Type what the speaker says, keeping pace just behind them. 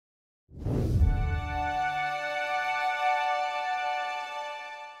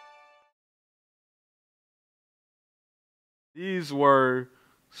These were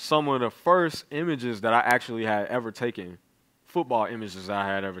some of the first images that I actually had ever taken, football images that I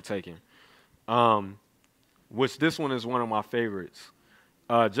had ever taken, which this one is one of my favorites.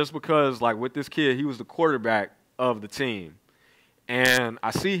 Just because, like, with this kid, he was the quarterback of the team. And I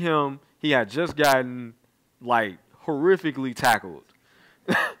see him, he had just gotten, like, horrifically tackled.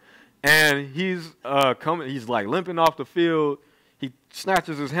 And he's he's, like, limping off the field. He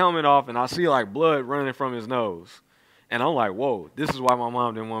snatches his helmet off, and I see, like, blood running from his nose. And I'm like, whoa, this is why my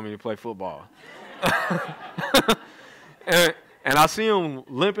mom didn't want me to play football. and I see him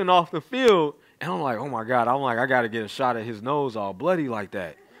limping off the field, and I'm like, oh, my God. I'm like, I got to get a shot at his nose all bloody like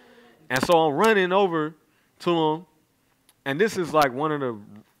that. And so I'm running over to him, and this is like one of the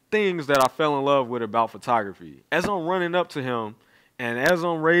things that I fell in love with about photography. As I'm running up to him, and as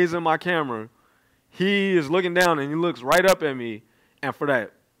I'm raising my camera, he is looking down, and he looks right up at me, and for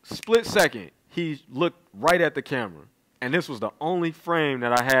that split second, he looked right at the camera. And this was the only frame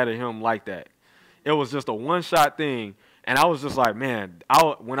that I had of him like that. It was just a one-shot thing. And I was just like, man,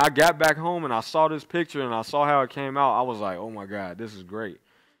 when I got back home and I saw this picture and I saw how it came out, I was like, oh, my God, this is great.